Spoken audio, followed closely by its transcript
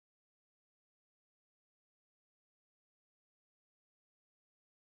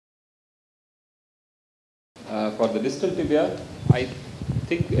for the distal tibia, I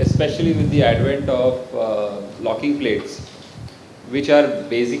think especially with the advent of locking plates, which are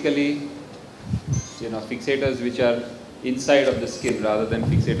basically fixators which are inside of the skin rather than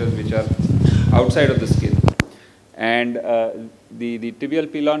fixators which are outside of the skin. And the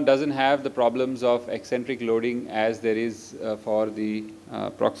tibial pilon doesn't have the problems of eccentric loading as there is for the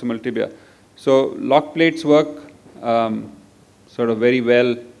proximal tibia. So lock plates work sort of very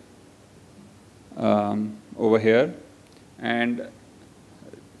well over here. And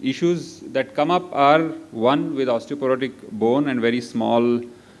issues that come up are, one, with osteoporotic bone and very small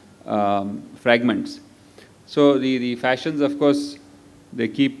fragments. So the fashions, of course, they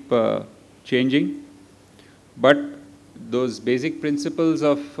keep changing, but those basic principles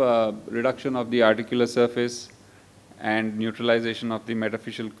of reduction of the articular surface and neutralization of the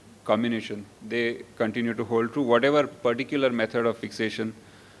metaphyseal comminution, they continue to hold true, whatever particular method of fixation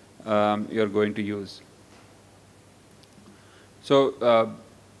you're going to use. So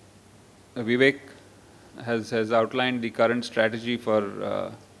Vivek has outlined the current strategy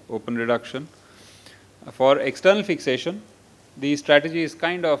for open reduction. For external fixation, the strategy is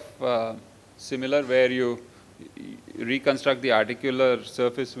kind of similar, where you reconstruct the articular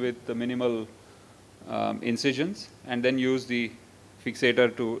surface with the minimal incisions and then use the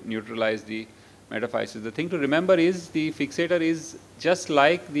fixator to neutralize the metaphysis. The thing to remember is the fixator is just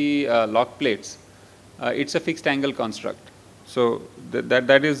like the lock plates. It's a fixed angle construct. So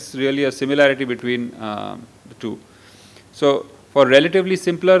that is really a similarity between the two. So for relatively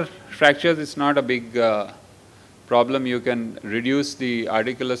simpler fractures, it's not a big problem. You can reduce the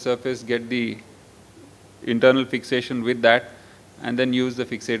articular surface, get the internal fixation with that, and then use the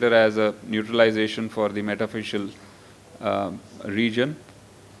fixator as a neutralization for the metaphyseal region.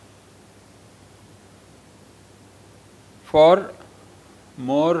 For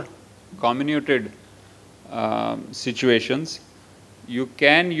more comminuted situations, you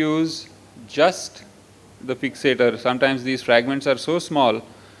can use just the fixator. Sometimes these fragments are so small,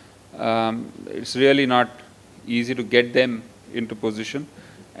 it's really not easy to get them into position.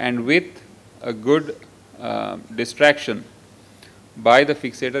 And with a good distraction by the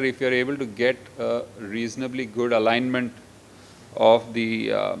fixator, if you are able to get a reasonably good alignment of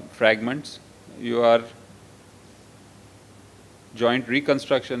the fragments, your joint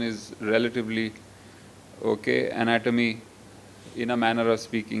reconstruction is relatively okay. Anatomy, in a manner of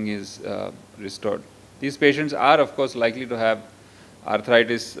speaking, is restored. These patients are, of course, likely to have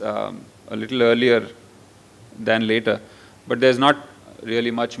arthritis a little earlier than later, but there's not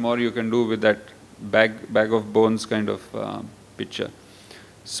really much more you can do with that bag of bones kind of picture.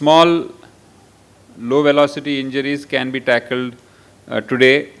 Small, low velocity injuries can be tackled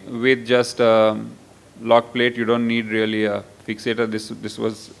today with just a lock plate. You don't need really a fixator. This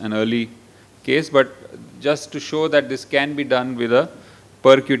was an early case, but just to show that this can be done with a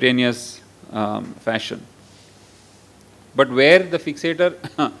percutaneous fashion. But where the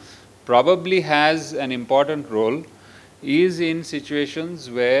fixator probably has an important role is in situations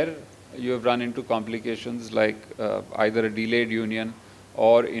where you have run into complications like either a delayed union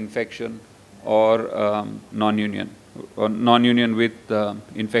or infection or non-union with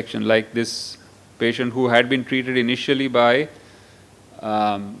infection, like this patient who had been treated initially by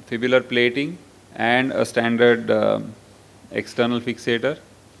fibular plating and a standard external fixator.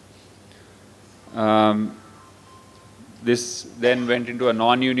 This then went into a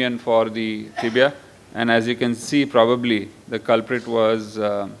non-union for the tibia, and as you can see, probably the culprit was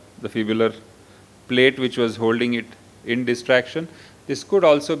the fibular plate which was holding it in distraction. This could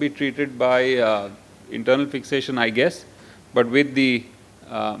also be treated by internal fixation, I guess, but with the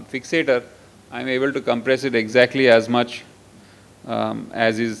fixator, I'm able to compress it exactly as much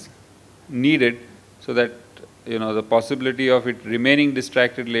as is needed, so that the possibility of it remaining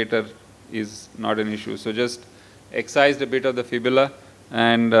distracted later is not an issue. So just excised a bit of the fibula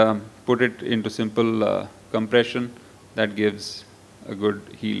and put it into simple compression. That gives a good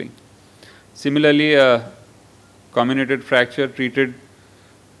healing. Similarly, a comminuted fracture treated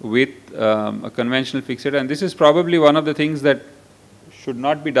with a conventional fixator, and this is probably one of the things that should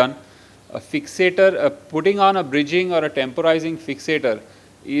not be done. A fixator, putting on a bridging or a temporizing fixator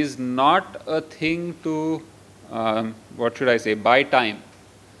is not a thing to, what should I say, buy time.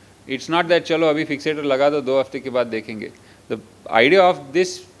 It's not that chalo abhi fixator laga do, 2 hafte ke baad dekhenge. The idea of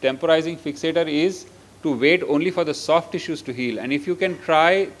this temporizing fixator is to wait only for the soft tissues to heal, and if you can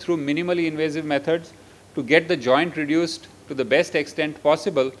try through minimally invasive methods to get the joint reduced to the best extent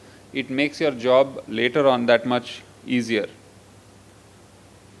possible, it makes your job later on that much easier.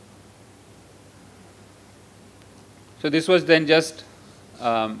 So this was then just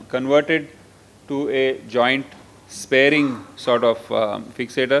converted to a joint sparing sort of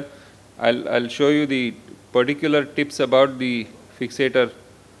fixator. I'll show you the particular tips about the fixator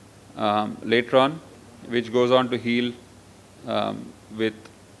later on, which goes on to heal with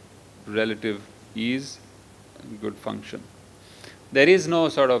relative ease and good function. There is no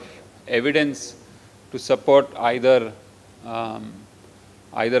sort of evidence to support either a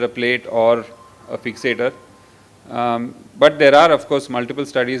plate or a fixator. But there are, of course, multiple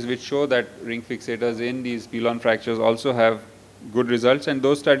studies which show that ring fixators in these Pilon fractures also have good results, and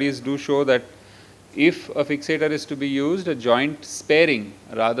those studies do show that if a fixator is to be used, a joint sparing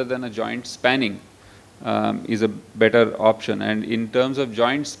rather than a joint spanning is a better option. And in terms of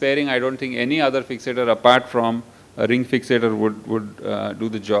joint sparing, I don't think any other fixator apart from a ring fixator would do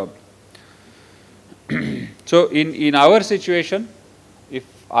the job. So in our situation, if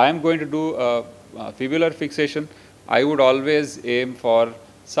I am going to do a fibular fixation, I would always aim for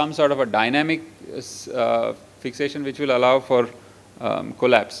some sort of a dynamic fixation which will allow for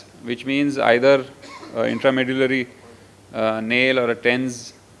collapse, which means either intramedullary nail or a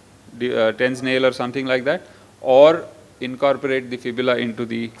tens nail or something like that, or incorporate the fibula into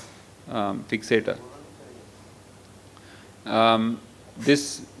the fixator.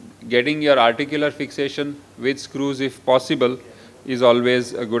 This getting your articular fixation with screws if possible is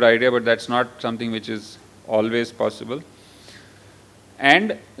always a good idea, but that's not something which is always possible.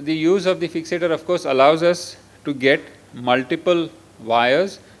 And the use of the fixator, of course, allows us to get multiple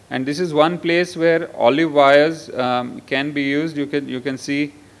wires, and this is one place where olive wires can be used. You can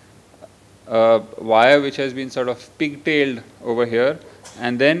see a wire which has been sort of pigtailed over here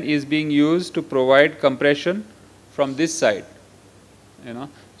and then is being used to provide compression from this side, you know.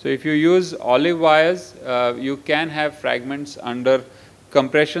 So if you use olive wires, you can have fragments under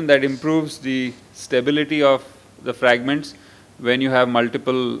compression that improves the stability of the fragments when you have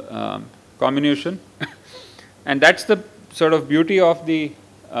multiple comminution. And that's the sort of beauty of the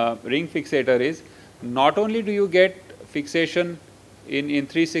ring fixator is, not only do you get fixation in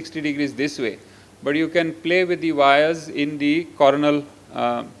 360 degrees this way, but you can play with the wires in the coronal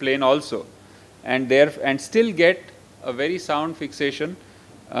plane also, and still get a very sound fixation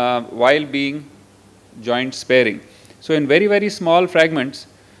while being joint sparing. So in very, very small fragments,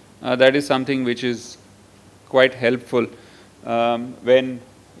 that is something which is quite helpful. When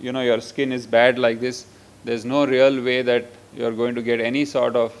your skin is bad like this, there's no real way that you're going to get any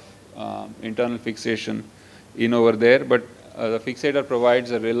sort of internal fixation in over there, but the fixator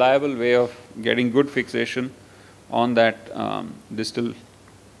provides a reliable way of getting good fixation on that distal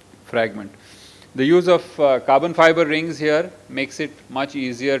fragment. The use of carbon fiber rings here makes it much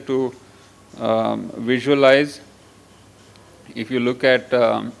easier to visualize. If you look at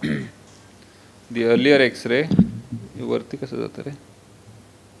the earlier X-ray,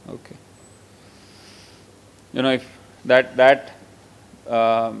 okay. If that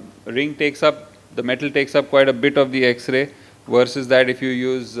ring takes up, the metal takes up quite a bit of the X-ray, versus that if you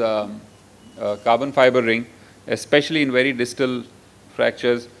use carbon fiber ring, especially in very distal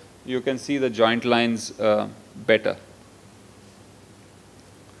fractures, you can see the joint lines better.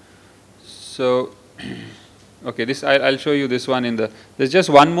 So, okay, this I'll show you this one there's just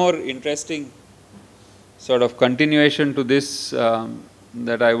one more interesting sort of continuation to this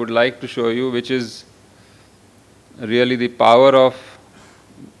that I would like to show you, which is really the power of,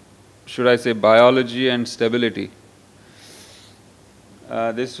 should I say, biology and stability.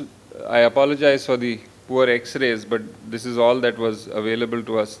 I apologize for the poor X-rays, but this is all that was available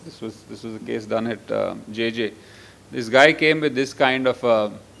to us. This was a case done at JJ. This guy came with this kind of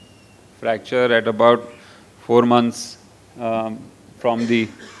a fracture at about 4 months from the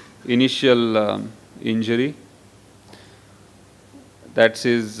initial injury. That's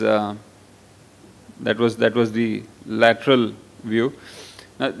his. That was the lateral view.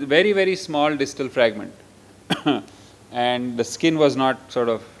 Now, very, very small distal fragment, and the skin was not sort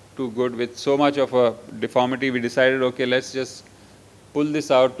of too good. With so much of a deformity, we decided, okay, let's just pull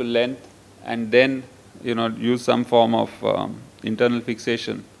this out to length and then use some form of internal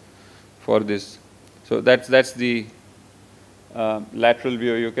fixation for this. So that's the lateral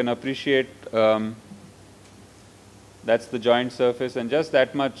view. You can appreciate that's the joint surface, and just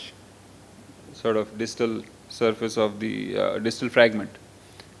that much sort of distal surface of the distal fragment,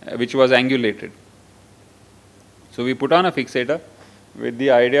 which was angulated. So we put on a fixator with the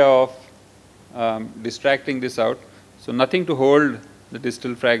idea of distracting this out. So nothing to hold the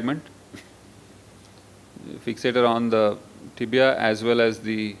distal fragment. Fixator on the tibia as well as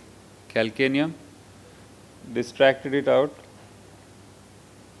the calcaneum. Distracted it out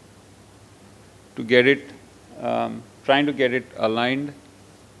to get it, trying to get it aligned.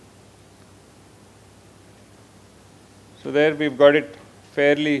 So there we've got it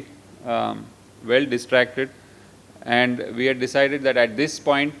fairly well distracted, and we had decided that at this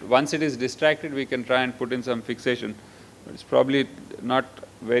point, once it is distracted, we can try and put in some fixation. It's probably not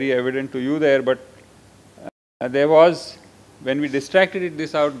very evident to you there, but there was, when we distracted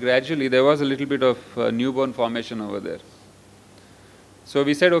this out gradually, there was a little bit of newborn formation over there. So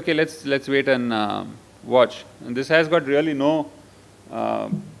we said, okay, let's wait and watch. And this has got really no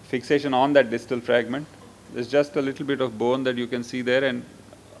fixation on that distal fragment. There's just a little bit of bone that you can see there, and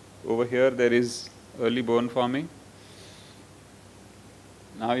over here there is early bone forming.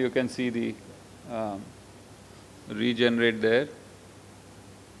 Now you can see the regenerate there,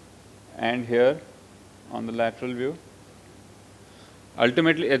 and here on the lateral view.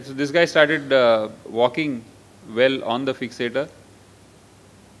 Ultimately, this guy started walking well on the fixator,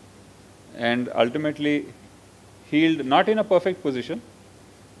 and ultimately healed, not in a perfect position,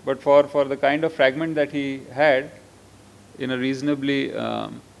 but for the kind of fragment that he had, in a reasonably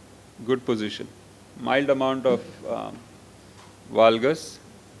good position. Mild amount of valgus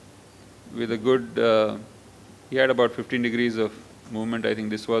with a good, he had about 15 degrees of movement. I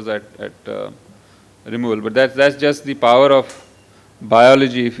think this was at removal. But that's just the power of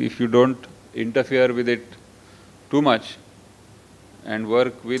biology. If you don't interfere with it too much and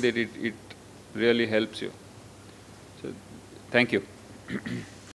work with it, it really helps you. So, thank you.